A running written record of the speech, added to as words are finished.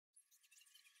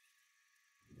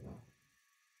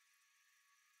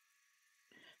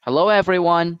Hello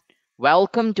everyone,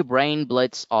 welcome to Brain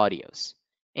Blitz Audios.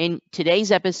 In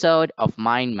today's episode of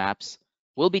Mind Maps,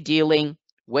 we'll be dealing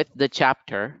with the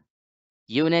chapter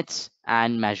Units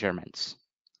and Measurements.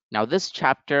 Now this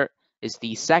chapter is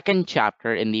the second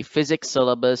chapter in the physics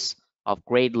syllabus of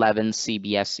grade 11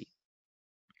 CBSE.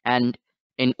 And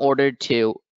in order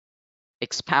to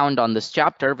expound on this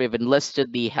chapter, we've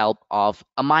enlisted the help of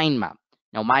a mind map.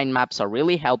 Now, mind maps are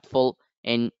really helpful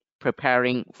in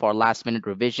preparing for last-minute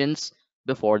revisions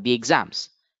before the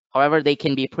exams. However, they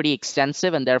can be pretty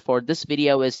extensive, and therefore this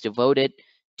video is devoted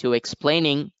to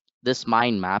explaining this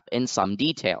mind map in some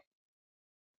detail.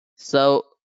 So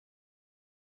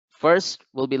first,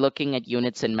 we'll be looking at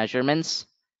units and measurements,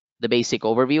 the basic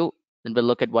overview. Then we'll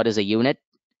look at what is a unit,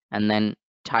 and then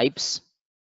types,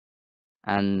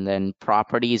 and then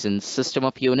properties and system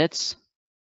of units.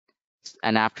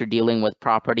 And after dealing with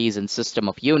properties and system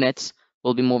of units,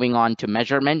 we'll be moving on to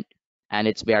measurement and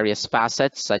its various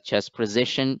facets such as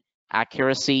precision,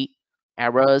 accuracy,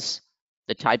 errors,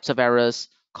 the types of errors,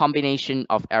 combination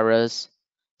of errors,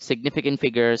 significant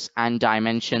figures, and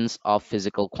dimensions of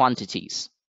physical quantities.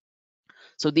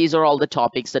 So these are all the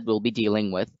topics that we'll be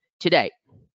dealing with today.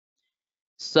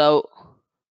 So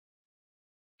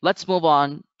let's move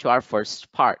on to our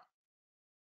first part,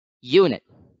 unit.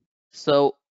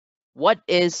 So what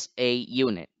is a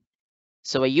unit?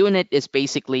 So a unit is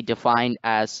basically defined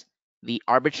as the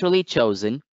arbitrarily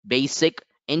chosen, basic,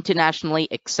 internationally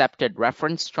accepted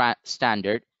reference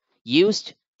standard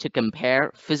used to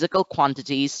compare physical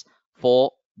quantities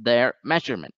for their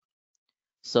measurement.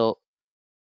 So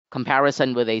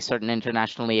comparison with a certain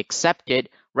internationally accepted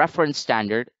reference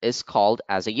standard is called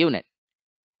as a unit.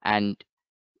 And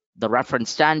the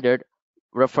reference standard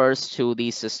refers to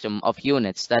the system of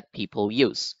units that people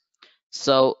use.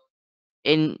 So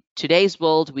in today's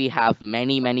world, we have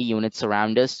many units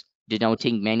around us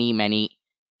denoting many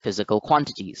physical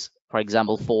quantities. For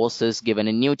example, force is given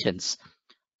in newtons,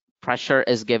 pressure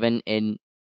is given in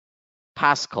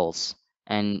pascals,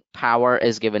 and power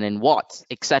is given in watts,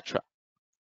 etc.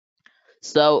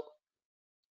 So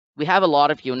we have a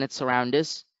lot of units around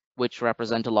us which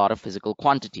represent a lot of physical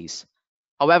quantities.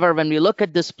 However, when we look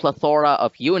at this plethora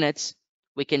of units,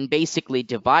 we can basically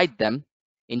divide them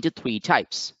into three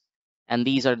types. And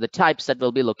these are the types that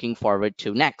we'll be looking forward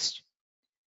to next.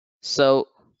 So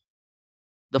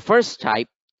the first type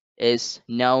is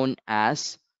known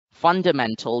as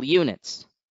fundamental units.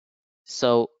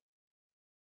 So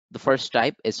the first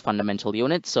type is fundamental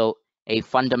unit. So a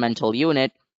fundamental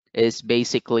unit is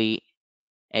basically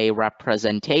a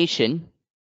representation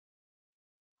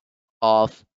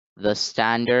of the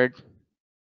standard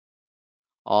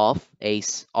of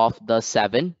the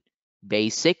 7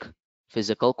 basic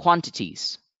physical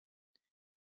quantities.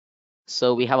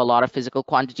 So we have a lot of physical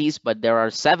quantities, but there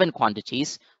are 7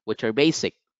 quantities which are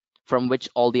basic, from which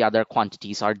all the other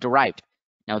quantities are derived.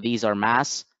 Now these are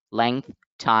mass, length,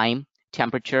 time,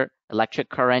 temperature, electric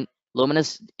current,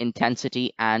 luminous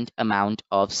intensity, and amount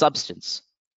of substance.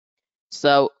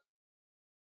 So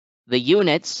the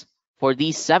units for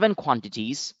these 7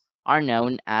 quantities are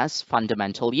known as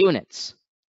fundamental units.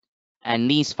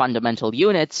 And these fundamental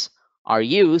units are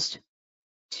used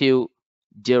to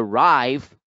derive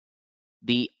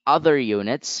the other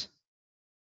units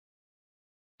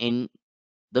in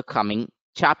the coming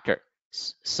chapter.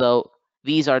 So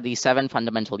these are the 7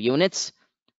 fundamental units: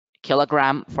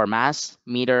 kilogram for mass,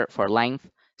 meter for length,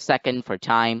 second for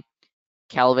time,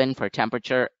 Kelvin for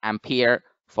temperature, ampere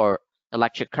for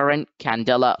electric current,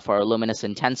 candela for luminous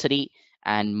intensity,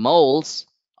 and moles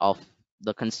of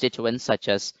the constituents such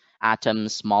as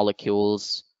atoms,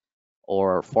 molecules,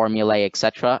 or formulae,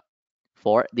 etc.,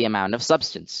 for the amount of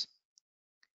substance.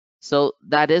 So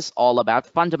that is all about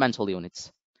fundamental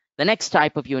units. The next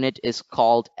type of unit is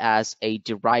called as a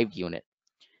derived unit.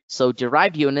 So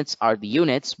derived units are the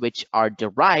units which are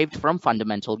derived from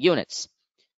fundamental units.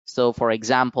 So for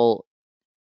example,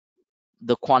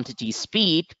 the quantity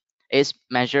speed is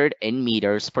measured in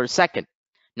meters per second.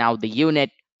 Now the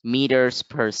unit meters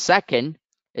per second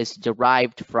is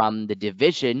derived from the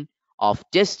division of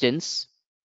distance,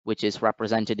 which is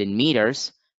represented in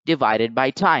meters, divided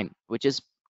by time, which is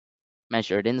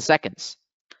measured in seconds.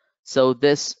 So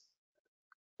this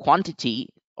quantity,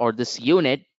 or this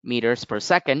unit, meters per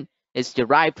second, is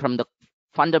derived from the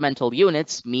fundamental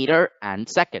units meter and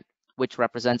second, which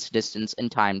represents distance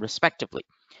and time respectively.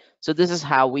 So this is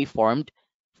how we form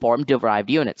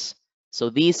derived units. So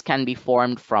these can be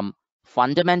formed from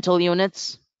fundamental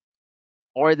units,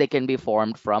 or they can be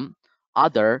formed from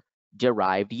other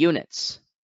derived units.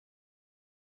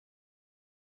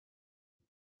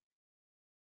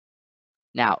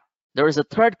 Now, There is a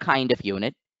third kind of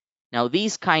unit. Now,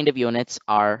 these kind of units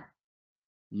are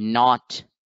not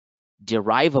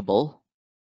derivable,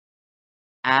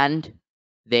 and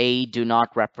they do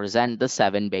not represent the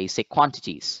 7 basic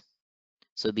quantities.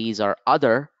 So these are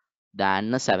other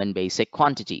than the 7 basic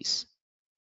quantities.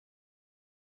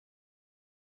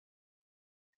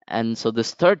 And so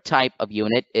this third type of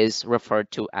unit is referred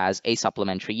to as a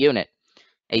supplementary unit.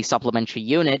 A supplementary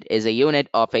unit is a unit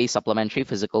of a supplementary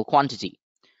physical quantity.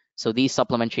 So these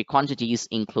supplementary quantities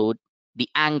include the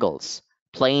angles,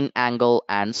 plane angle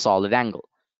and solid angle.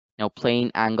 Now,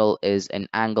 plane angle is an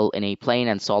angle in a plane,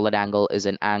 and solid angle is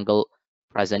an angle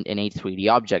present in a 3D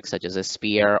object, such as a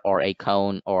sphere or a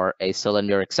cone or a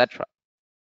cylinder, etc.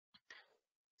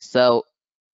 So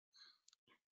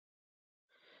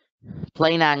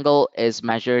plane angle is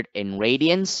measured in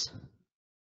radians,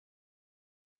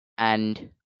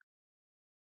 and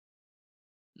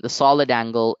the solid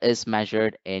angle is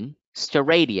measured in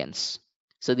steradians.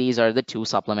 So these are the two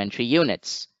supplementary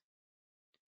units.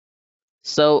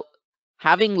 So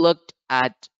having looked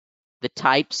at the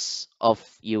types of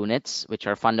units, which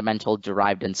are fundamental,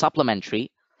 derived, and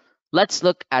supplementary, let's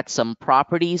look at some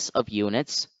properties of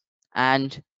units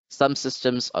and some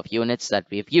systems of units that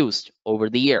we've used over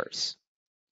the years.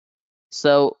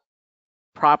 So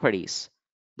properties.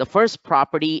 The first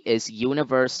property is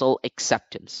universal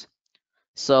acceptance.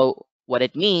 So what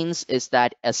it means is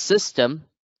that a system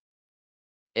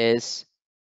is,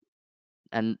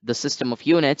 and the system of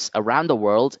units around the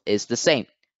world is the same.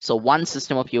 So one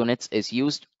system of units is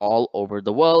used all over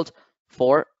the world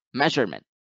for measurement.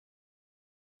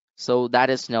 So that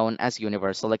is known as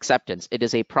universal acceptance. It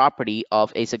is a property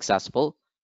of a successful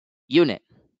unit.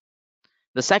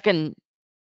 The second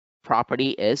property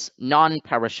is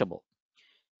non-perishable.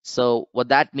 So what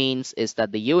that means is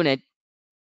that the unit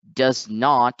does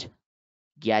not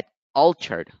get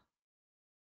altered.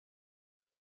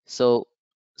 So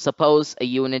suppose a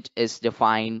unit is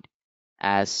defined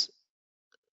as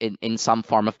in some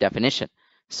form of definition.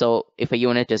 So if a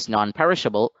unit is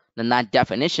non-perishable, then that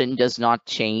definition does not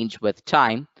change with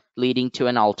time, leading to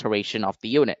an alteration of the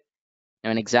unit. Now,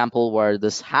 an example where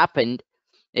this happened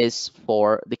is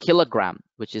for the kilogram,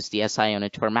 which is the SI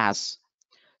unit for mass.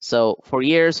 So for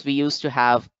years, we used to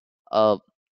have a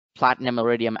platinum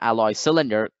iridium alloy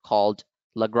cylinder called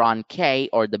Lagrange K,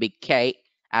 or the big K,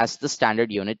 as the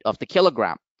standard unit of the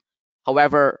kilogram.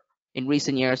 However, in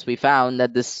recent years, we found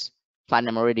that this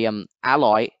platinum iridium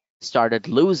alloy started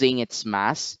losing its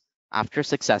mass after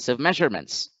successive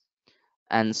measurements.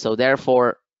 And so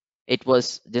therefore, it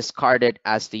was discarded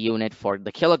as the unit for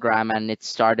the kilogram, and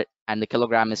the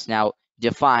kilogram is now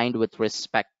defined with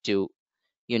respect to,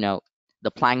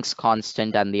 the Planck's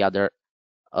constant and the other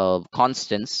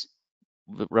constants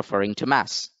referring to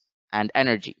mass and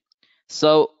energy.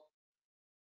 So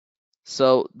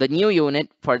the new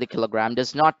unit for the kilogram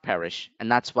does not perish,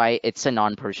 and that's why it's a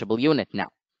non-perishable unit now.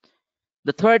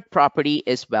 The third property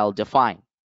is well-defined.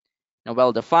 Now,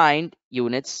 well-defined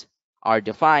units are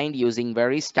defined using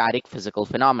very static physical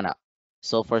phenomena.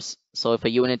 So if a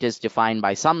unit is defined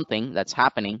by something that's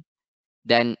happening,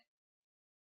 then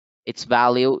its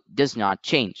value does not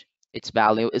change. Its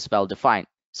value is well-defined.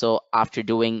 So after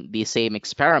doing the same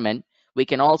experiment, we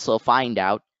can also find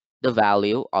out the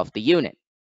value of the unit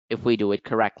if we do it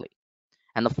correctly.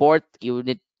 And the fourth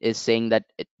unit is saying that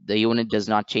the unit does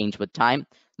not change with time.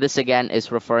 This again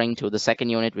is referring to the second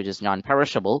unit, which is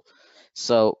non-perishable.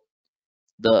 So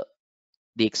the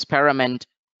experiment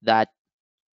that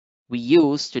we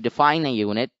use to define a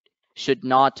unit should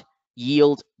not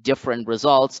yield different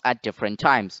results at different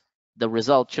times. The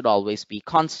result should always be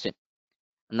constant.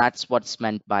 And that's what's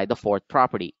meant by the fourth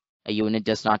property. A unit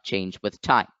does not change with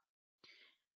time.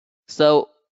 So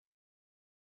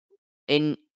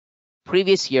in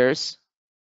previous years,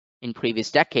 in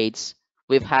previous decades,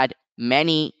 we've had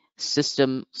many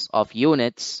systems of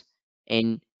units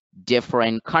in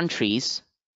different countries.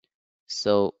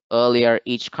 So earlier,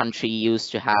 each country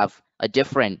used to have a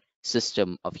different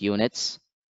system of units,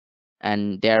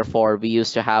 and therefore we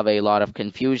used to have a lot of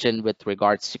confusion with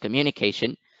regards to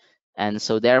communication. And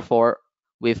so therefore,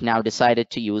 we've now decided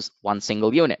to use one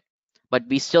single unit. But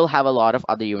we still have a lot of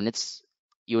other unit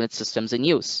systems in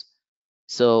use.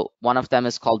 So one of them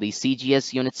is called the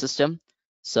CGS unit system.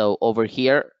 So over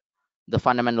here, the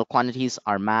fundamental quantities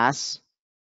are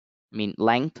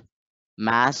length,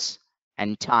 mass,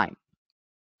 and time.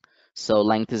 So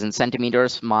length is in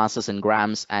centimeters, mass is in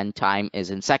grams, and time is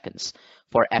in seconds.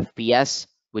 For FPS,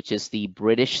 which is the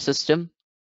British system,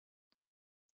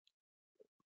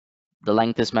 the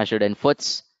length is measured in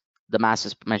foots, the mass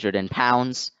is measured in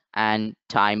pounds, and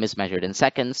time is measured in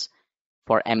seconds.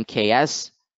 For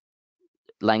MKS,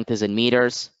 length is in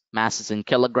meters, mass is in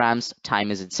kilograms,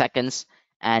 time is in seconds.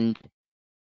 And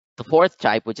the fourth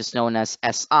type, which is known as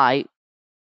SI,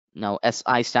 now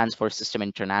SI stands for System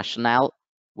International,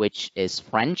 which is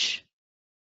French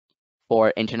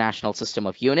for International System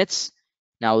of Units.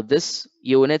 Now, this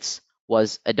units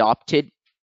was adopted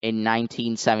in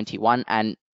 1971,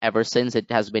 and ever since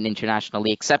it has been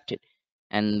internationally accepted.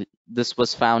 And this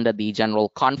was found at the General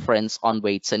Conference on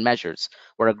Weights and Measures,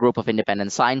 where a group of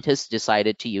independent scientists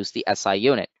decided to use the SI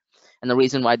unit. And the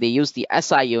reason why they use the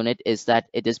SI unit is that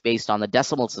it is based on the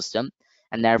decimal system,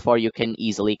 and therefore you can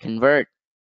easily convert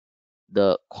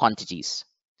the quantities.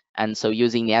 And so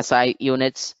using the SI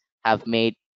units have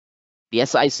made the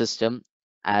SI system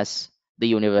as the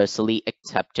universally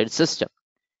accepted system.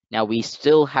 Now, we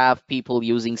still have people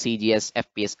using CGS,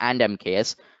 FPS, and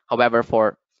MKS. However,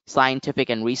 for scientific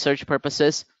and research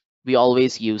purposes, we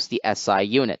always use the SI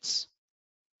units.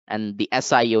 And the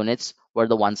SI units were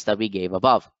the ones that we gave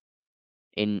above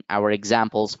in our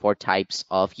examples for types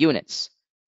of units.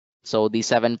 So the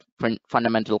 7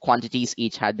 fundamental quantities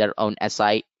each had their own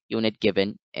SI unit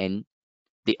given in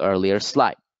the earlier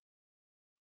slide.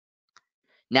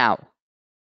 Now,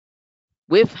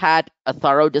 we've had a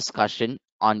thorough discussion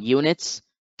on units,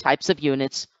 types of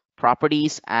units,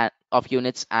 properties of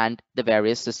units, and the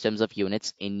various systems of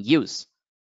units in use.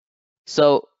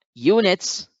 So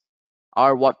units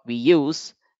are what we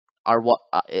use, are what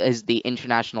is the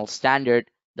international standard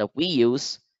that we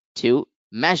use to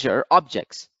measure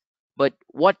objects. But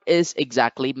what is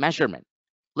exactly measurement?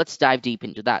 Let's dive deep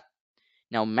into that.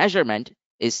 Now, measurement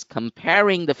is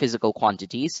comparing the physical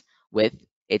quantities with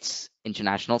its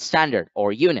international standard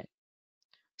or unit.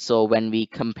 So when we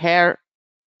compare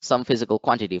some physical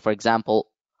quantity, for example,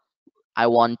 I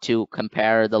want to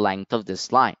compare the length of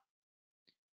this line.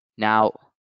 Now,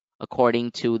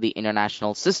 according to the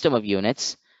International System of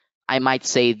Units, I might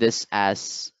say this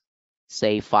as,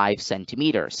 say, 5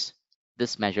 centimeters.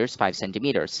 This measures 5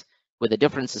 centimeters. With a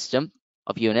different system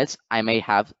of units, I may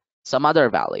have some other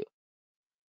value.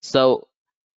 So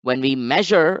when we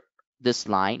measure this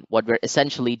line, what we're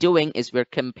essentially doing is we're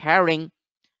comparing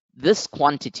this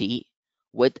quantity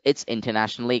with its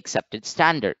internationally accepted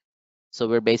standard. So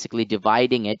we're basically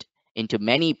dividing it into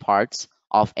many parts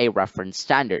of a reference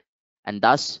standard. And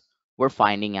thus, we're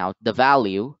finding out the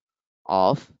value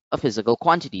of a physical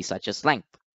quantity such as length.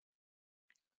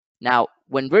 Now,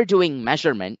 when we're doing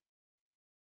measurement,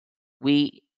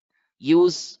 we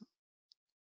use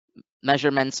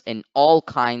measurements in all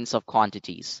kinds of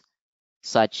quantities,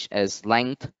 such as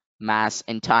length, mass,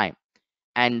 and time.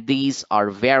 And these are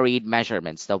varied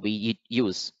measurements that we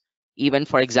use. Even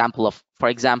for example,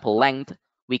 length,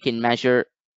 we can measure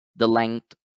the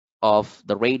length of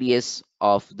the radius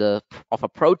of a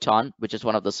proton, which is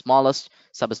one of the smallest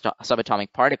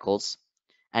subatomic particles,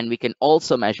 and we can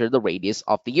also measure the radius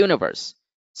of the universe.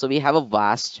 So we have a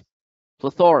vast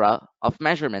plethora of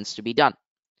measurements to be done.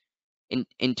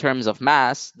 In terms of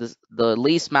mass, the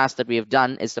least mass that we have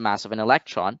done is the mass of an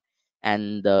electron,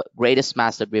 and the greatest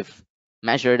mass that we've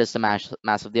measured is the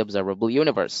mass of the observable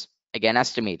universe, again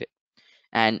estimated.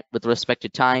 And with respect to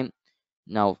time,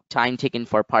 now time taken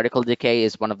for particle decay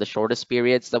is one of the shortest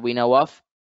periods that we know of,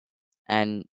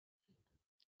 and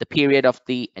the period of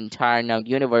the entire known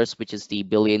universe, which is the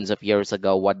billions of years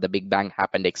ago, what the Big Bang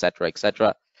happened, etc.,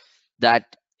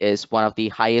 that is one of the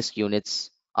highest units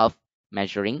of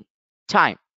measuring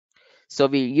time. So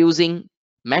we're using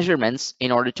measurements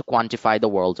in order to quantify the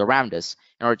world around us,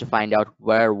 in order to find out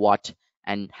where, what,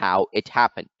 and how it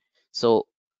happened. So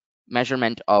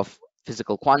measurement of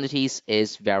physical quantities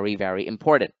is very, very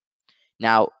important.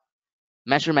 Now,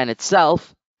 measurement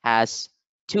itself has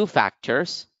 2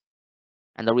 factors.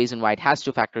 And the reason why it has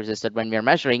 2 factors is that when we're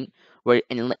measuring,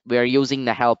 we're using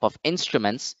the help of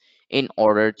instruments in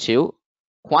order to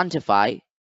quantify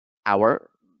our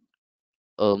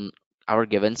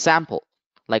given sample.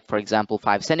 Like for example,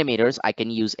 5 centimeters, I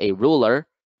can use a ruler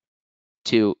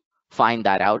to find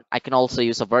that out. I can also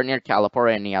use a vernier caliper or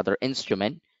any other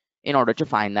instrument in order to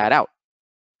find that out.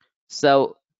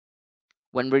 So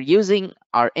when we're using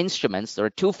our instruments, there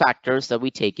are 2 factors that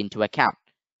we take into account.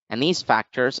 And these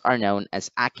factors are known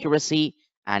as accuracy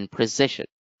and precision.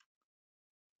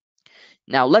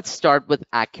 Now let's start with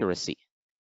accuracy.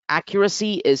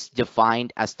 Accuracy is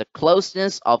defined as the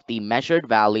closeness of the measured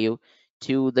value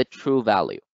to the true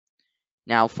value.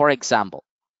 Now, for example,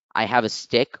 I have a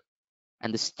stick,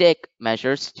 and the stick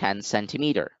measures 10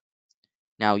 centimeter.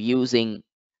 Now, using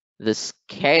the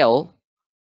scale,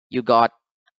 you got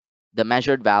the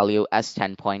measured value as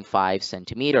 10.5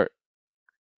 centimeter.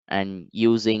 And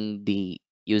using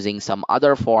some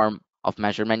other form of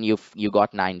measurement, you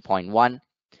got 9.1,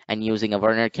 and using a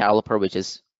vernier caliper, which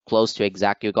is close to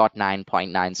exact, you got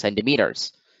 9.9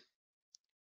 centimeters.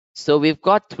 So we've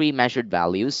got three measured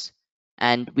values,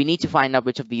 and we need to find out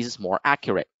which of these is more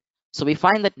accurate. So we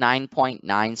find that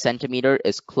 9.9 centimeter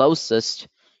is closest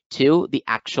to the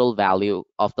actual value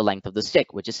of the length of the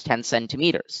stick, which is 10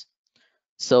 centimeters.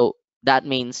 So that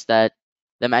means that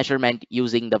the measurement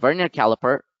using the vernier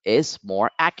caliper is more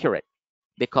accurate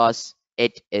because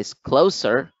it is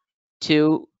closer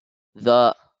to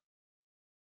the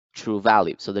true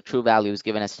value. So the true value is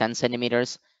given as 10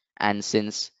 centimeters, and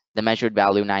since the measured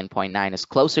value 9.9 is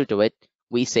closer to it,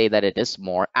 we say that it is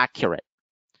more accurate.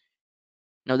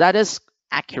 Now that is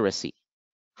accuracy.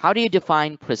 How do you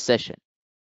define precision?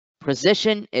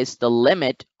 Precision is the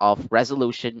limit of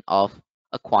resolution of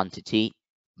a quantity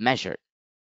measured.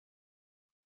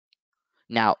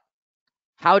 Now,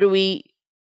 how do we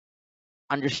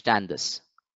understand this?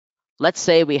 Let's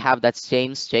say we have that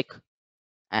same stick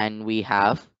and we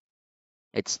have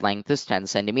its length is 10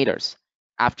 centimeters.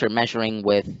 After measuring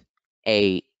with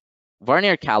a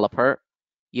vernier caliper,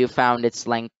 you found its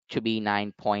length to be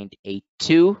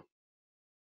 9.82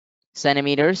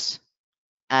 centimeters.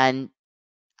 And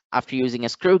after using a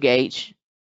screw gauge,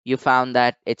 you found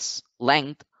that its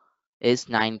length is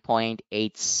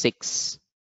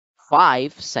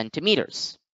 9.865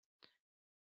 centimeters.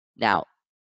 Now,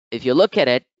 if you look at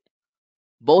it,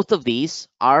 both of these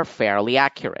are fairly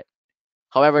accurate.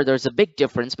 However, there's a big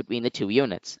difference between the two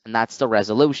units, and that's the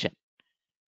resolution.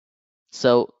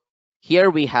 So here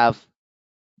we have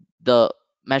the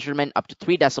measurement up to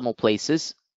 3 decimal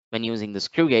places when using the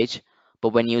screw gauge, but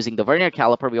when using the vernier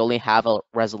caliper, we only have a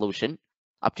resolution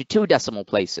up to 2 decimal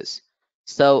places.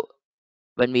 So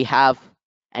when we have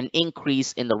an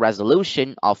increase in the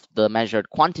resolution of the measured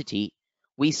quantity,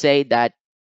 we say that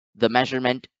the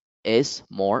measurement is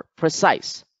more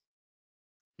precise.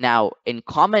 Now, in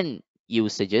common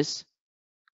usages,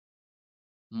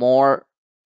 more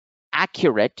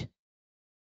accurate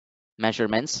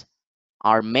measurements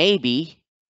are maybe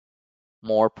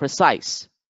more precise.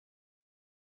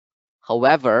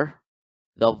 However,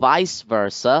 the vice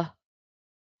versa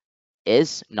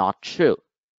is not true.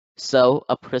 So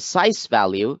a precise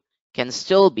value can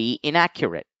still be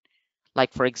inaccurate.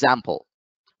 Like for example,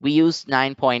 we used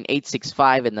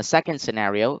 9.865 in the second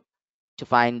scenario to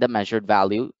find the measured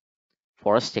value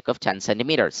for a stick of 10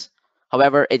 centimeters.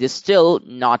 However, it is still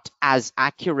not as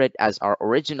accurate as our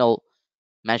original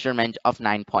measurement of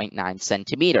 9.9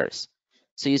 centimeters.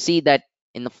 So you see that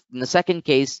in the second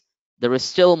case, there is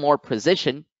still more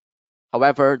precision.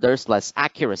 However, there's less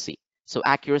accuracy. So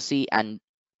accuracy and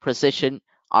precision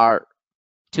are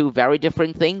two very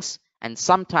different things, and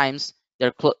sometimes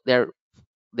they're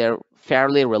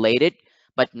fairly related,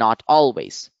 but not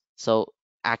always. So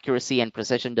accuracy and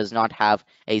precision does not have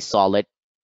a solid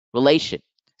relation.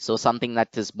 So something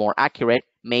that is more accurate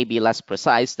may be less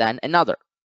precise than another.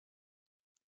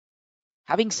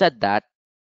 Having said that,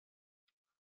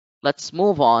 let's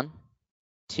move on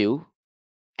to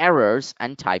errors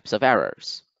and types of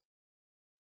errors.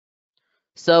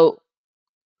 So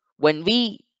when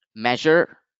we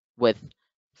measure with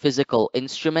physical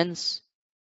instruments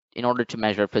in order to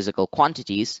measure physical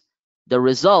quantities, the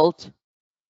result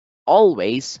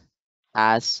always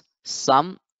has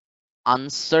some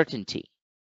uncertainty.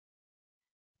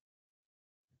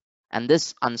 And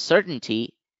this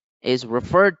uncertainty is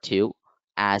referred to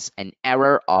as an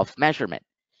error of measurement.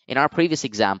 In our previous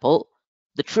example,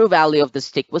 the true value of the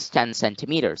stick was 10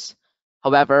 centimeters.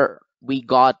 However, we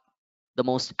got the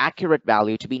most accurate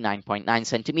value to be 9.9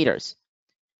 centimeters.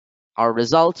 Our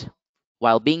result,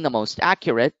 while being the most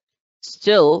accurate,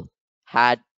 still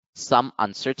had some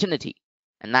uncertainty.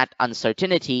 And that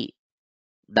uncertainty,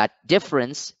 that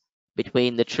difference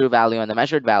between the true value and the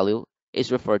measured value,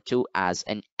 is referred to as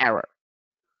an error.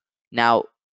 Now,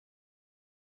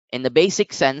 in the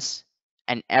basic sense,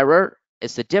 an error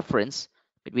is the difference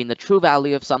between the true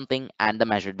value of something and the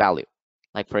measured value.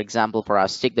 Like for example, for our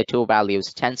stick, the true value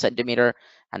is 10 centimeter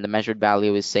and the measured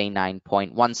value is say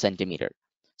 9.1 centimeter.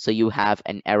 So you have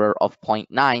an error of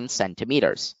 0.9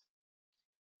 centimeters.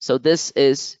 So this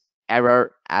is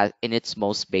error in its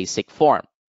most basic form.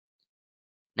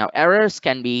 Now errors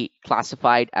can be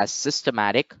classified as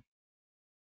systematic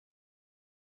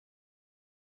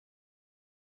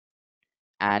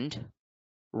and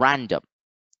random.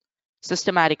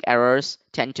 Systematic errors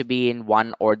tend to be in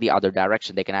one or the other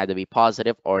direction. They can either be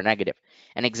positive or negative.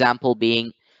 An example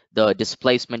being the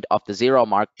displacement of the zero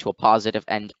mark to a positive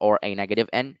end or a negative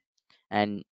end.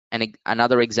 And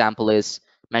another example is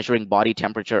measuring body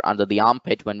temperature under the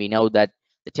armpit when we know that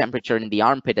the temperature in the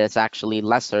armpit is actually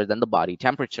lesser than the body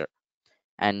temperature.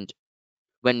 And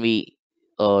when we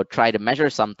try to measure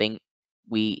something,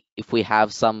 if we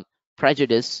have some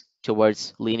prejudice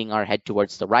towards leaning our head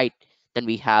towards the right, then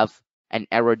we have an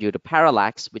error due to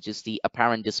parallax, which is the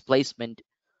apparent displacement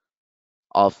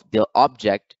of the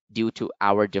object due to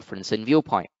our difference in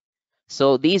viewpoint.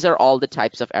 So these are all the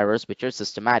types of errors which are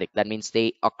systematic. That means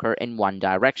they occur in one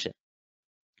direction.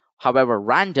 However,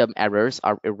 random errors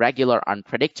are irregular,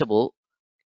 unpredictable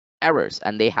errors,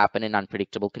 and they happen in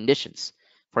unpredictable conditions.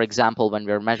 For example, when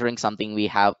we're measuring something, we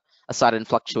have a sudden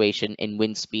fluctuation in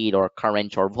wind speed or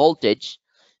current or voltage.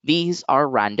 These are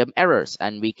random errors,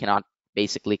 and we cannot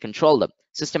basically control them.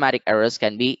 Systematic errors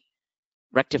can be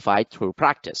rectified through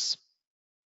practice.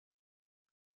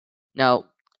 Now,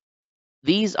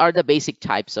 these are the basic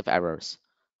types of errors.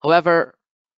 However,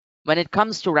 when it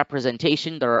comes to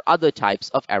representation, there are other types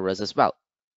of errors as well.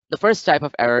 The first type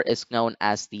of error is known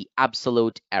as the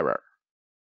absolute error.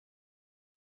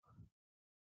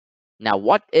 Now,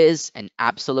 what is an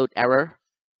absolute error?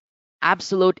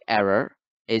 Absolute error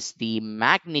is the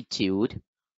magnitude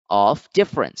of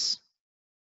difference.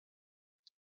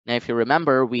 Now, if you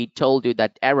remember, we told you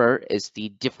that error is the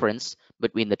difference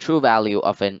between the true value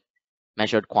of a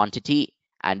measured quantity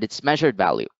and its measured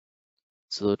value.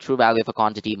 So the true value of a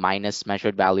quantity minus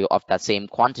measured value of that same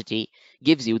quantity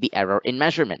gives you the error in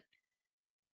measurement.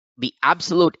 The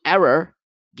absolute error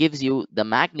gives you the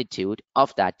magnitude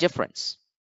of that difference.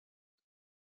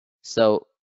 So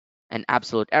an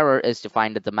absolute error is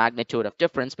defined as the magnitude of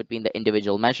difference between the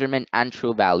individual measurement and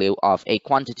true value of a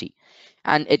quantity.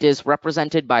 And it is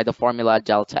represented by the formula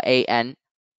delta AN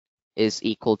is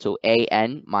equal to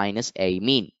AN minus A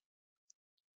mean.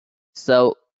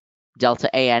 So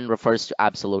delta AN refers to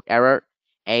absolute error.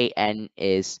 AN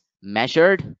is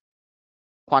measured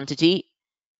quantity,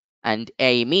 and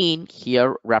A mean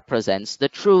here represents the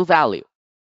true value.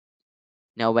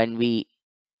 Now, when we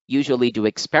usually do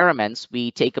experiments,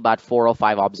 we take about 4 or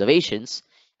 5 observations,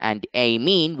 and A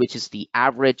mean, which is the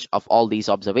average of all these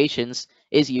observations,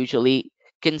 is usually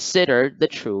considered the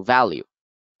true value.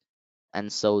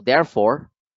 And so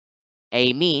therefore,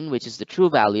 A mean, which is the true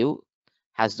value,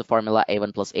 has the formula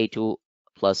A1 plus A2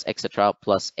 plus etc.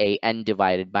 plus AN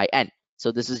divided by N.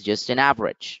 So this is just an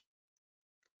average.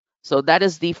 So that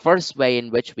is the first way in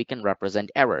which we can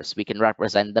represent errors. We can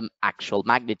represent the actual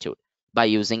magnitude by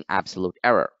using absolute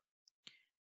error.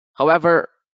 However,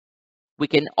 we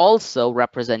can also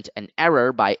represent an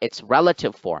error by its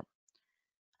relative form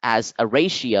as a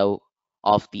ratio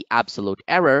of the absolute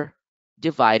error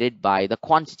divided by the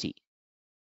quantity.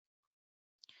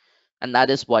 And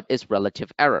that is what is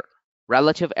relative error.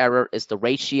 Relative error is the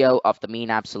ratio of the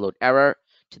mean absolute error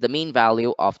to the mean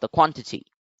value of the quantity.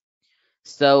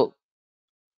 So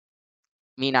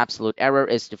mean absolute error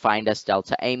is defined as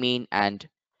delta A mean, and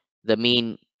the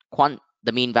mean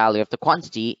value of the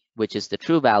quantity, which is the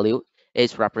true value,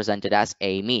 is represented as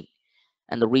A mean.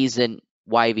 And the reason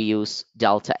why we use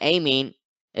delta A mean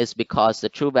is because the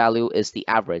true value is the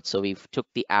average. So we've took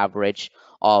the average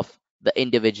of the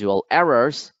individual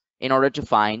errors in order to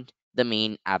find the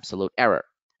mean absolute error.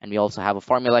 And we also have a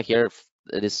formula here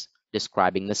that is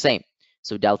describing the same.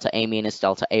 So delta A mean is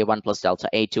delta A1 plus delta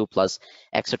A2 plus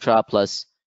etc. plus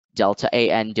delta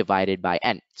AN divided by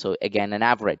N. So again, an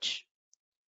average.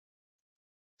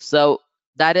 So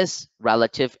that is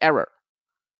relative error.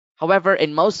 However,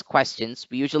 in most questions,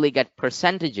 we usually get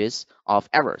percentages of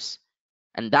errors.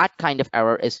 And that kind of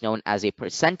error is known as a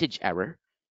percentage error.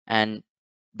 And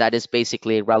that is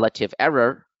basically relative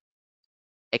error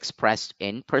expressed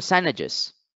in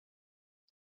percentages.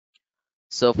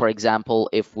 So for example,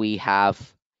 if we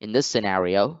have, in this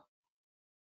scenario,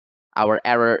 our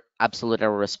absolute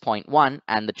error is 0.1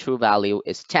 and the true value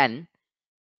is 10,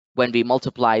 when we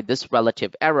multiply this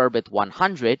relative error with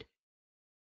 100,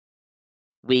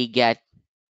 we get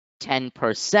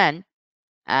 10%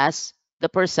 as the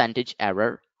percentage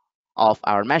error of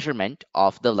our measurement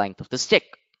of the length of the stick.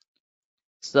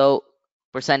 So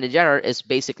percentage error is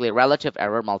basically relative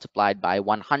error multiplied by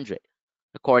 100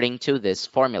 according to this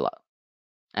formula.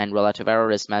 And relative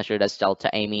error is measured as delta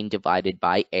A mean divided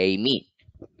by A mean.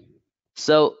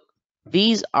 So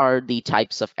these are the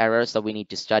types of errors that we need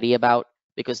to study about,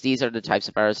 because these are the types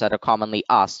of errors that are commonly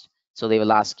asked. So they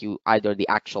will ask you either the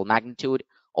actual magnitude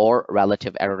or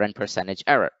relative error and percentage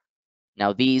error.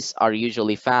 Now, these are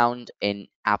usually found in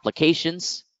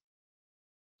applications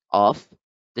of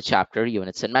the chapter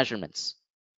Units and Measurements.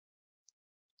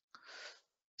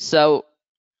 So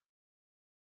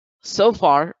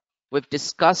far, we've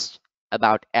discussed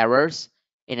about errors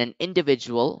in an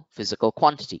individual physical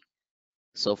quantity.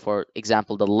 So for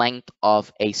example, the length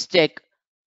of a stick,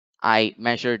 I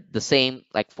measured the same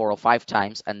like 4 or 5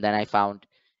 times, and then I found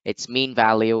its mean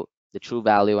value, the true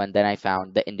value, and then I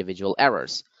found the individual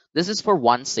errors. This is for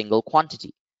one single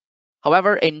quantity.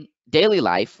 However, in daily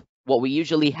life, what we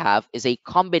usually have is a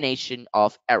combination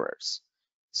of errors.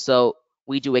 So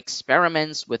we do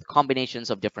experiments with combinations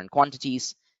of different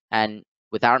quantities, and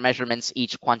with our measurements,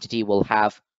 each quantity will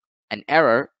have an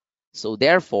error. So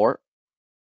therefore,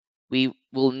 we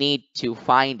will need to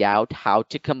find out how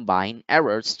to combine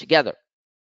errors together.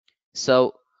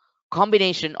 So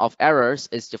combination of errors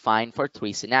is defined for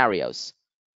 3 scenarios.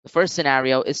 The first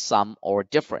scenario is sum or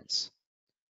difference.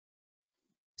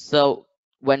 So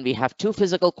when we have two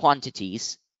physical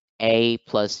quantities, A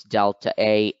plus delta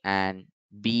A and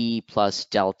B plus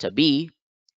delta B,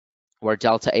 where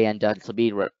delta A and delta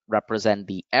B represent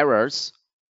the errors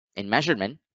in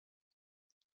measurement,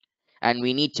 and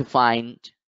we need to find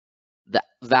the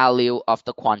value of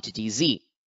the quantity Z.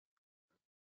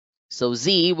 So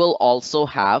Z will also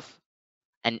have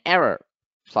an error,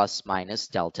 plus minus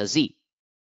delta Z.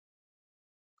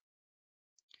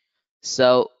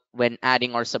 So when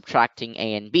adding or subtracting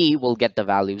A and B, we'll get the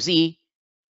value Z.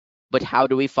 But how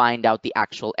do we find out the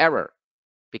actual error?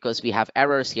 Because we have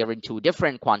errors here in two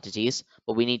different quantities,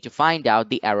 but we need to find out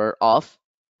the error of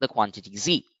the quantity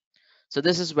Z. So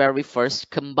this is where we first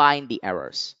combine the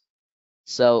errors.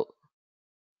 So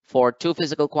for two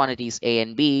physical quantities A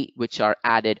and B, which are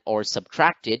added or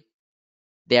subtracted,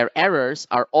 their errors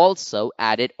are also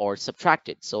added or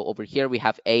subtracted. So over here we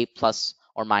have A plus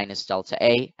or minus delta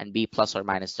A and B plus or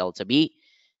minus delta B.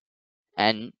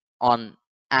 And on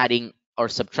adding or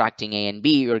subtracting A and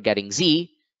B, you're getting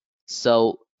Z.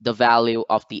 So the value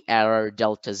of the error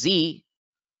delta Z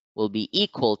will be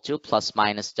equal to plus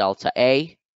minus delta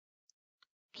A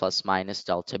plus minus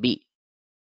delta B.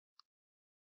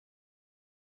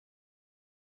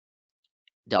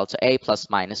 Delta A plus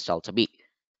minus delta B.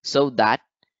 So that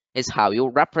is how you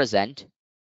represent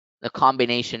the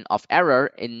combination of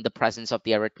error in the presence of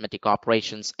the arithmetic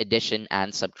operations addition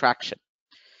and subtraction.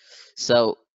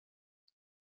 So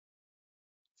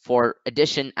for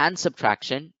addition and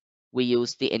subtraction, we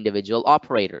use the individual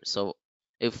operator. So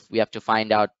if we have to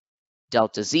find out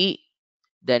delta Z,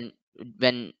 then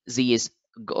when Z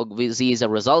is a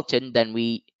resultant, then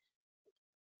we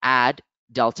add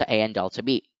delta A and delta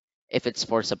B. If it's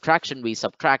for subtraction, we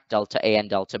subtract delta A and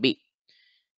delta B.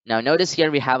 Now notice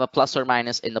here we have a plus or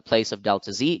minus in the place of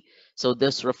delta Z. So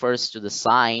this refers to the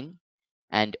sign,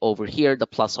 and over here the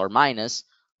plus or minus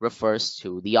refers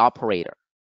to the operator.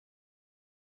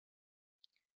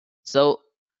 So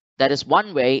that is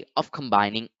one way of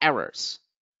combining errors.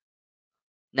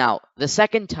 Now the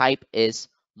second type is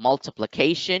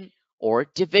multiplication or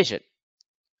division.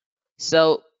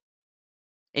 So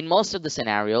in most of the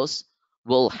scenarios,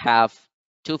 we'll have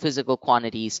two physical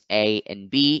quantities A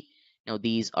and B. Now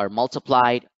these are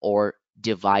multiplied or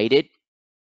divided,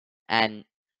 and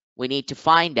we need to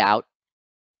find out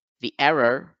the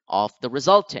error of the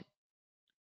resultant.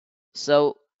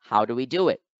 So how do we do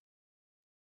it?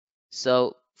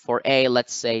 So for A,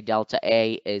 let's say delta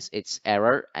A is its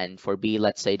error, and for B,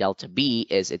 let's say delta B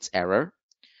is its error.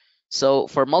 So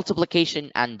for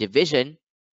multiplication and division,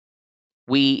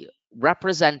 we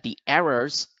represent the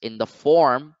errors in the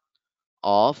form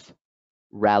of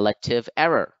relative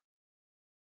error,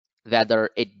 whether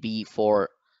it be for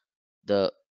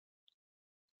the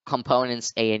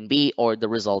components A and B or the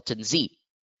resultant Z.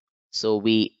 So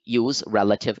we use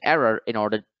relative error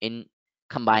in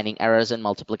combining errors in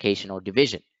multiplication or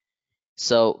division.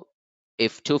 So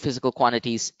if two physical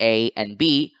quantities A and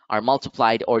B are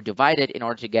multiplied or divided in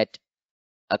order to get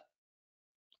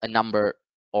a number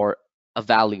or a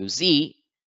value Z,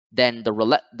 then the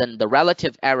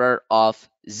relative error of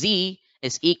Z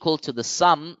is equal to the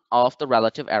sum of the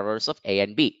relative errors of A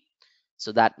and B.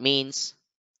 So that means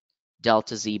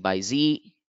delta Z by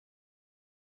Z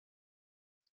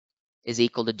is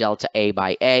equal to delta A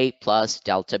by A plus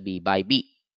delta B by B.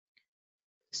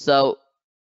 So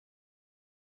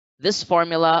this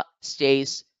formula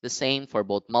stays the same for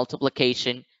both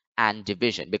multiplication and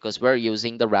division because we're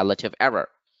using the relative error,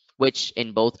 which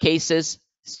in both cases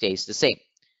stays the same.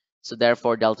 So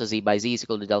therefore, delta Z by Z is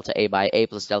equal to delta A by A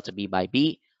plus delta B by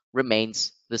B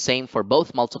remains the same for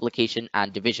both multiplication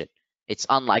and division. It's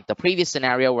unlike the previous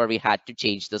scenario where we had to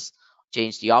change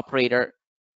the operator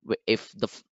if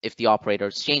the operator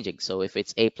is changing. So if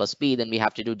it's A plus B, then we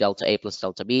have to do delta A plus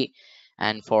delta B.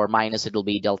 And for minus, it will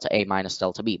be delta A minus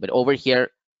delta B. But over here,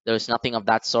 there's nothing of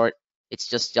that sort. It's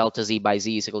just delta Z by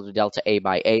Z is equal to delta A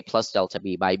by A plus delta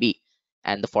B by B.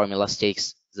 And the formula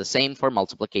stays the same for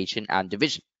multiplication and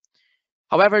division.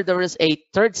 However, there is a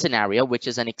third scenario, which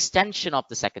is an extension of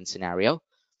the second scenario,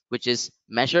 which is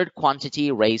measured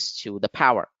quantity raised to the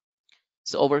power.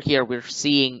 So over here, we're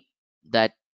seeing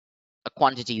that a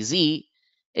quantity z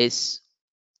is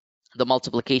the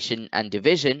multiplication and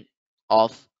division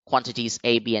of quantities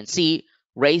a, b, and c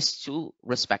raised to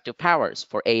respective powers.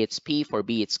 For a, it's p, for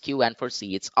b, it's q, and for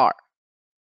c, it's r.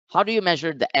 How do you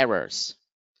measure the errors?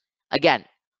 Again,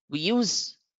 we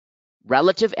use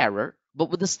relative error, but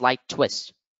with a slight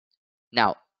twist.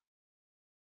 Now,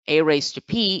 a raised to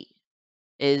p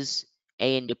is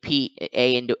a into p,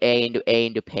 a into a into a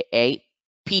into a,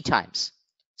 p times.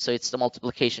 So it's the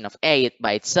multiplication of a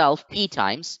by itself, p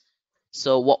times.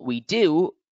 So what we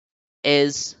do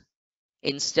is,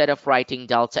 instead of writing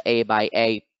delta a by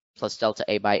a plus delta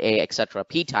a by a, etc.,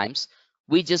 p times,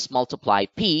 we just multiply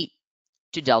p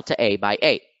to delta a by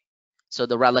a. So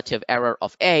the relative error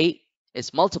of a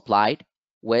is multiplied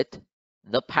with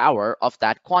the power of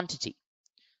that quantity.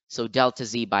 So delta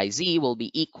z by z will be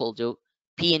equal to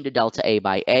p into delta a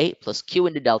by a plus q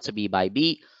into delta b by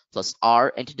b plus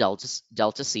r into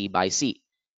delta c by c.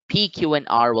 P, q, and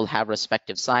r will have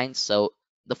respective signs, so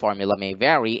the formula may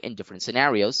vary in different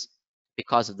scenarios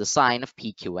because of the sign of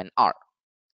p, q, and r.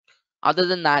 Other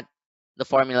than that, the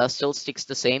formula still sticks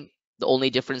the same. The only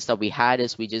difference that we had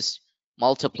is we just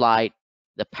multiplied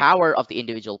the power of the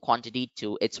individual quantity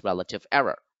to its relative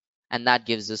error. And that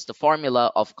gives us the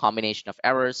formula of combination of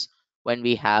errors when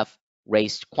we have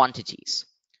raised quantities.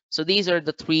 So these are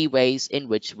the three ways in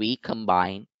which we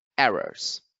combine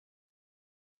errors.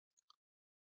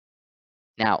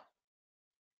 Now,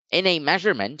 in a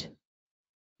measurement,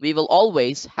 we will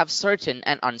always have certain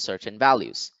and uncertain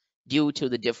values due to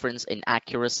the difference in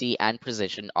accuracy and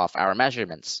precision of our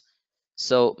measurements.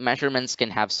 So measurements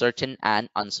can have certain and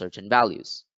uncertain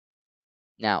values.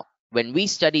 Now, when we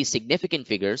study significant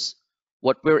figures,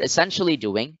 what we're essentially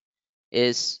doing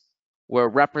is we're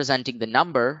representing the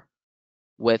number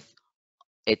with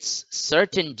its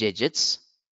certain digits.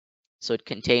 So it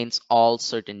contains all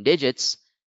certain digits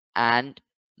and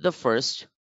the first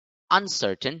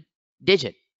uncertain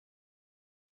digit.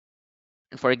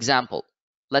 And for example,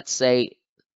 let's say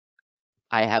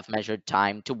I have measured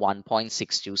time to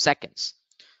 1.62 seconds.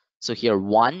 So here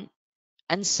 1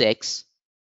 and 6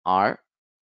 are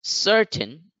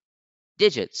certain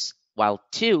digits, while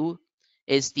 2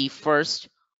 is the first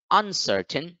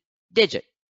uncertain digit.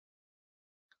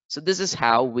 So this is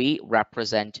how we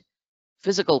represent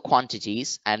physical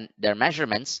quantities and their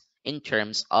measurements in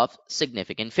terms of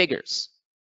significant figures.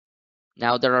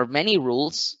 Now, there are many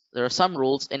rules. There are some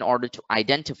rules in order to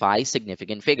identify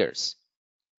significant figures.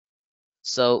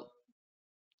 So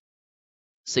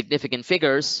significant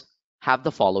figures have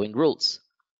the following rules.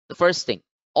 The first thing,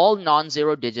 all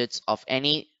non-zero digits of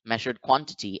any measured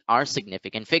quantity are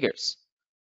significant figures.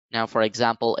 Now, for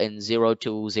example, in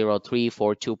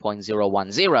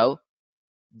 020342.010,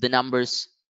 the numbers,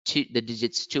 the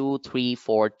digits 2, 3,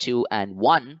 4, 2, and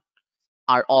 1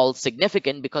 are all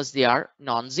significant because they are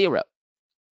non-zero.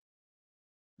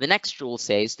 The next rule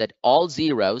says that all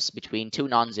zeros between two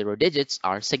non-zero digits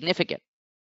are significant.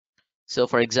 So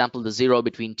for example, the 0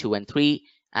 between 2 and 3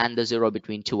 and the 0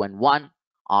 between 2 and 1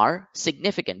 are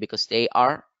significant because they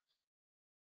are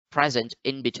present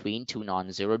in between two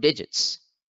non-zero digits.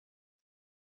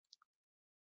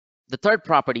 The third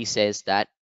property says that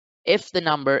if the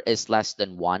number is less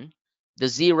than 1, the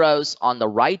zeros on the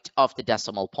right of the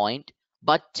decimal point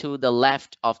but to the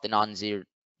left of the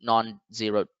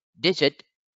non-zero digit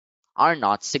are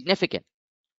not significant.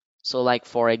 So like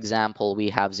for example, we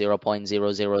have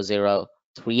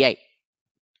 0.00038.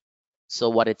 So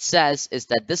what it says is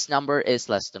that this number is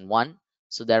less than 1.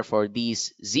 So therefore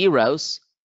these zeros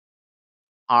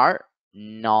are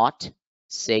not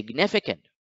significant.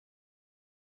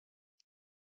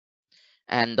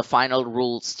 And the final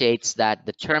rule states that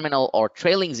the terminal or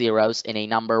trailing zeros in a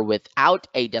number without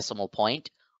a decimal point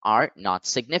are not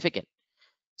significant.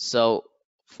 So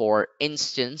for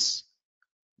instance,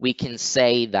 we can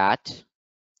say that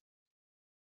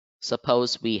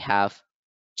suppose we have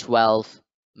 12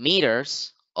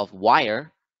 meters of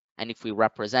wire, and if we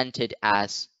represent it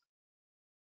as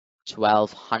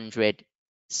 1200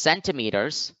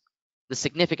 centimeters, the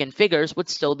significant figures would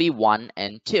still be 1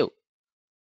 and 2.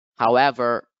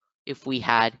 However, if we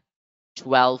had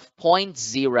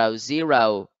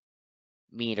 12.00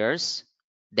 meters,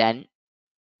 then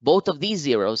both of these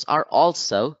zeros are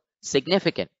also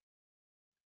significant.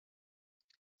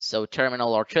 So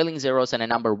terminal or trailing zeros and a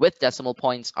number with decimal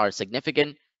points are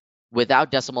significant.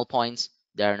 Without decimal points,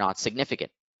 they're not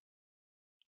significant.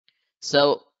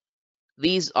 So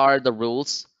these are the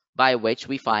rules by which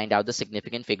we find out the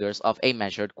significant figures of a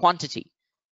measured quantity.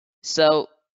 So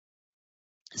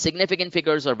significant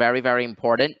figures are very, very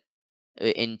important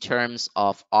in terms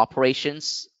of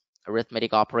operations,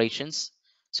 arithmetic operations.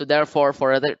 So therefore,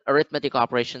 for other arithmetic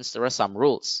operations, there are some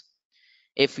rules.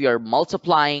 If you're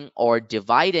multiplying or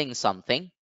dividing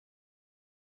something,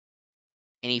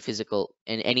 in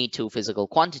any two physical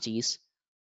quantities,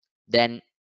 then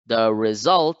the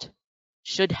result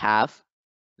should have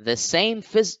the same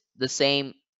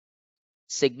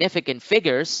significant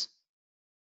figures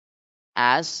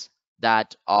as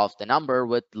that of the number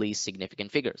with least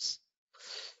significant figures.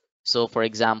 So for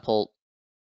example,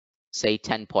 say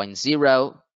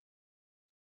 10.0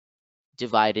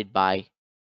 divided by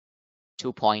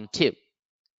 2.2.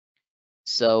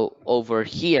 So over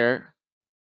here,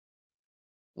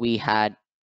 we had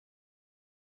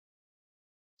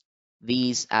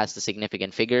these as the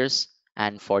significant figures,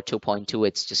 and for 2.2,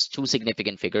 it's just two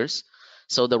significant figures.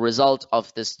 So the result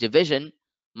of this division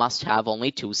must have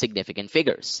only two significant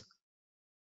figures.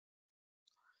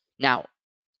 Now,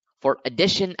 for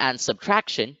addition and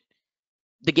subtraction,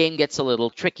 the game gets a little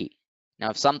tricky.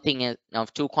 Now,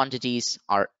 if two quantities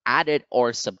are added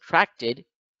or subtracted,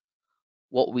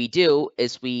 what we do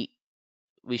is we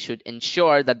should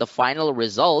ensure that the final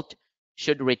result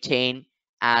should retain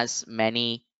as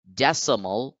many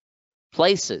decimal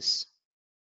places.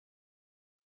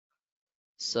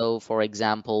 So for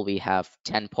example, we have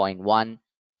 10.1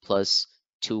 plus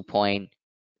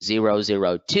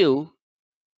 2.002.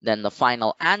 Then the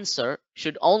final answer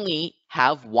should only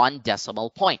have one decimal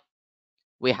point.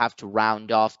 We have to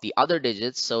round off the other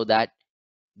digits so that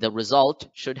the result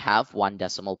should have one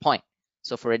decimal point.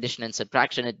 So for addition and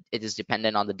subtraction, it is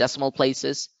dependent on the decimal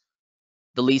places,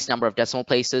 the least number of decimal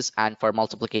places, and for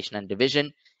multiplication and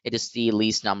division, it is the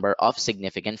least number of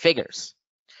significant figures.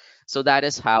 So that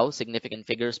is how significant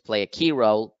figures play a key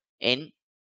role in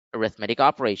arithmetic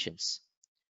operations.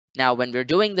 Now, when we're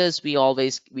doing this, we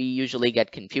usually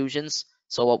get confusions.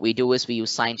 So what we do is we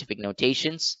use scientific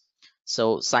notations.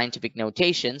 So scientific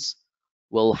notations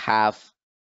will have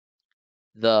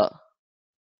the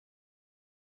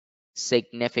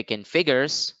significant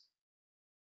figures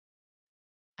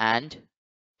and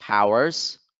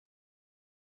powers.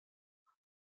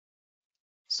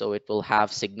 So it will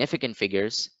have significant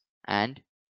figures and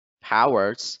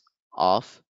powers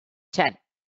of 10.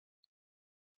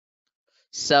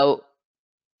 So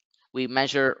we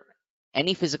measure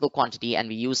any physical quantity and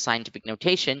we use scientific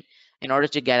notation in order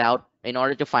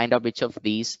to find out which of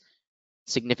these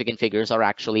significant figures are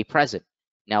actually present.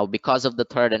 Now, because of the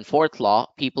third and fourth law,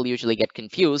 people usually get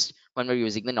confused when we're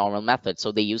using the normal method.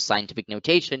 So they use scientific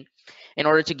notation in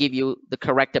order to give you the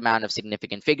correct amount of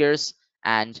significant figures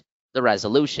and the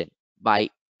resolution by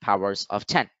powers of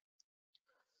 10.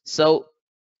 So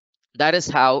that is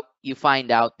how you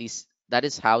find out that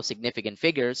is how significant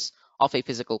figures of a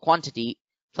physical quantity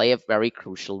play a very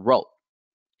crucial role.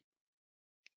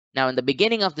 Now, in the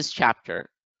beginning of this chapter,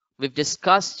 we've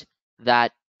discussed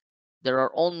that there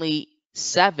are only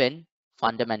 7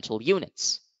 fundamental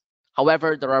units.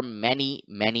 However, there are many,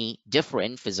 many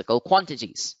different physical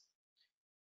quantities.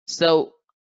 So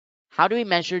how do we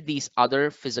measure these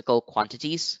other physical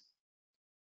quantities?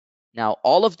 Now,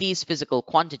 all of these physical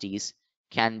quantities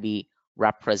can be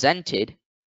represented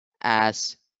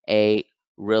as a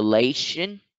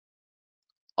relation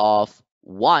of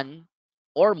one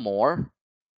or more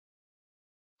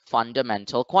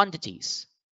fundamental quantities.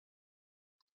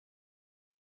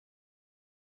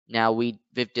 Now, we've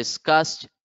discussed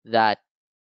that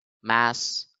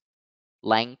mass,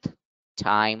 length,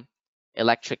 time,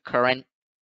 electric current,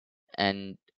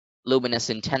 and luminous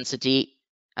intensity,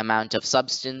 amount of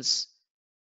substance,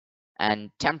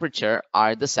 and temperature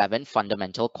are the 7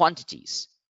 fundamental quantities.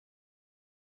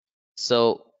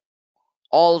 So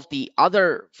all of the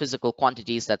other physical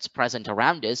quantities that's present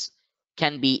around us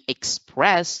can be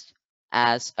expressed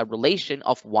as a relation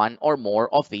of one or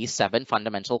more of these 7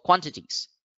 fundamental quantities.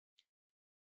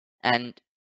 And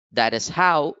that is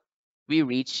how we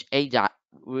reach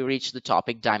the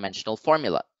topic dimensional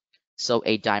formula. So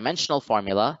a dimensional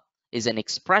formula is an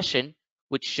expression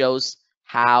which shows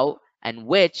how and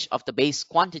which of the base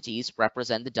quantities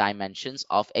represent the dimensions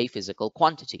of a physical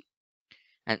quantity.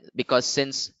 And because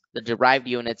since the derived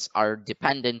units are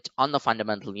dependent on the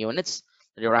fundamental units,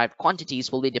 the derived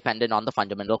quantities will be dependent on the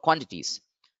fundamental quantities.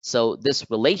 So this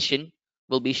relation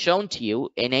will be shown to you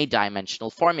in a dimensional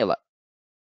formula.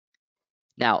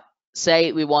 Now,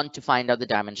 say we want to find out the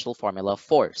dimensional formula of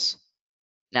force.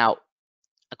 Now,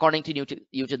 according to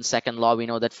Newton's second law, we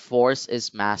know that force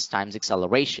is mass times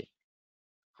acceleration.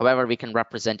 However, we can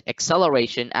represent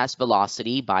acceleration as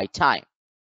velocity by time.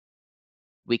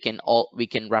 We can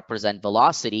represent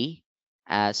velocity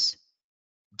as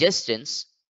distance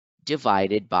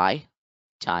divided by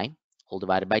time, whole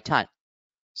divided by time.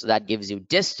 So that gives you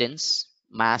distance,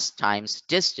 mass times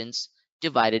distance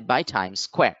divided by time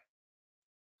squared.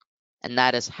 And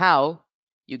that is how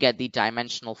you get the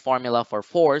dimensional formula for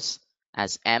force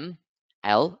as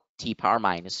mL t power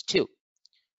minus 2.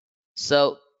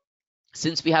 So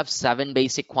since we have 7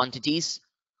 basic quantities,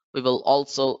 we will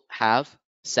also have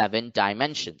 7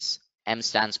 dimensions. M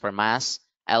stands for mass,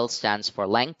 L stands for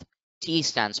length, T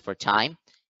stands for time,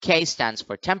 K stands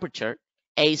for temperature,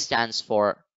 A stands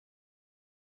for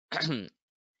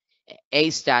A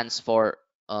stands for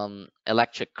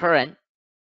electric current,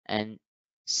 and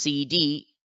CD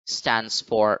stands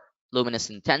for luminous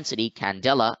intensity,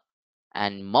 candela,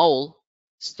 and mole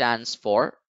stands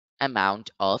for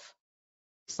amount of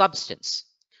substance.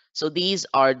 So these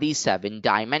are the 7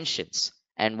 dimensions.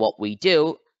 And what we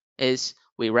do is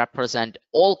we represent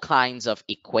all kinds of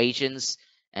equations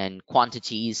and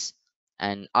quantities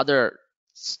and other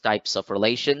types of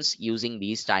relations using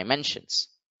these dimensions.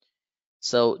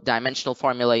 So dimensional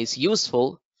formula is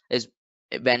useful is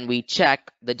when we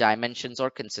check the dimensions or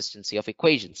consistency of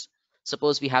equations.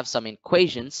 Suppose we have some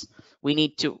equations, we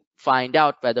need to find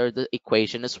out whether the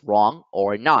equation is wrong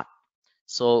or not.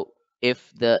 So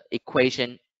if the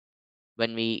equation,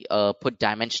 when we put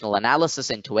dimensional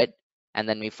analysis into it, and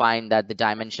then we find that the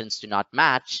dimensions do not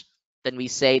match, then we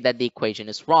say that the equation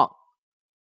is wrong.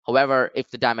 However, if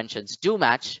the dimensions do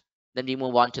match, then we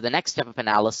move on to the next step of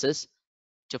analysis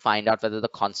to find out whether the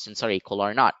constants are equal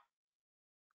or not.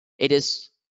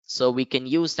 So we can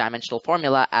use dimensional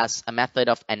formula as a method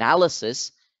of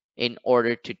analysis in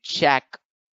order to check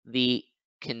the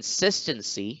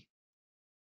consistency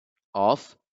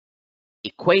of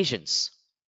equations.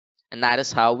 And that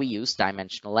is how we use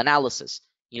dimensional analysis,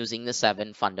 using the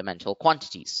 7 fundamental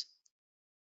quantities.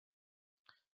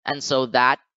 And so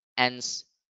that ends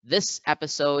this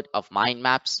episode of Mind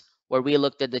Maps, where we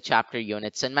looked at the chapter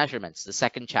Units and Measurements, the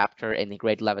second chapter in the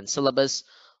grade 11 syllabus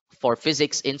for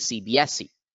physics in CBSE.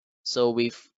 So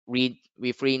we've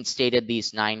reinstated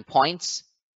these 9 points.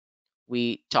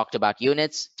 We talked about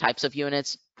units, types of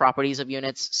units, properties of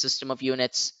units, system of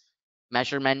units,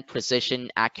 measurement, precision,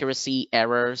 accuracy,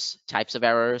 errors, types of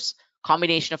errors,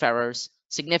 combination of errors,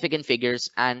 significant figures,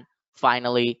 and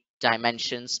finally,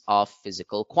 dimensions of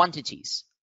physical quantities.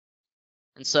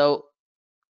 And so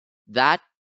that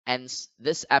ends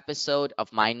this episode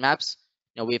of Mind Maps.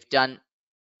 Now we've done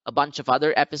a bunch of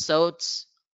other episodes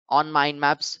on Mind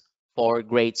Maps for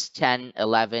grades 10,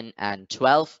 11, and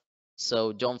 12.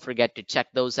 So don't forget to check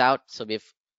those out. So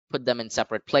we've put them in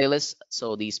separate playlists.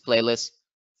 So these playlists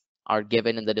are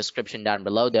given in the description down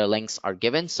below. Their links are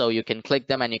given. So you can click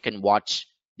them and you can watch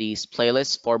these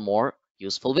playlists for more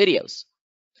useful videos.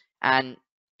 And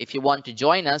if you want to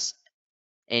join us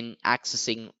in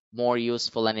accessing more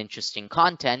useful and interesting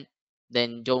content,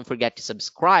 then don't forget to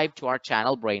subscribe to our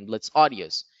channel, Brain Blitz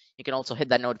Audios. You can also hit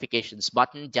that notifications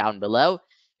button down below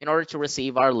in order to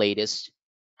receive our latest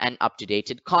and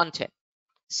up-to-date content.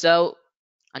 So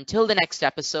until the next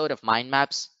episode of Mind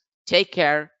Maps, take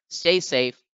care, stay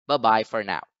safe, bye-bye for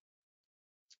now.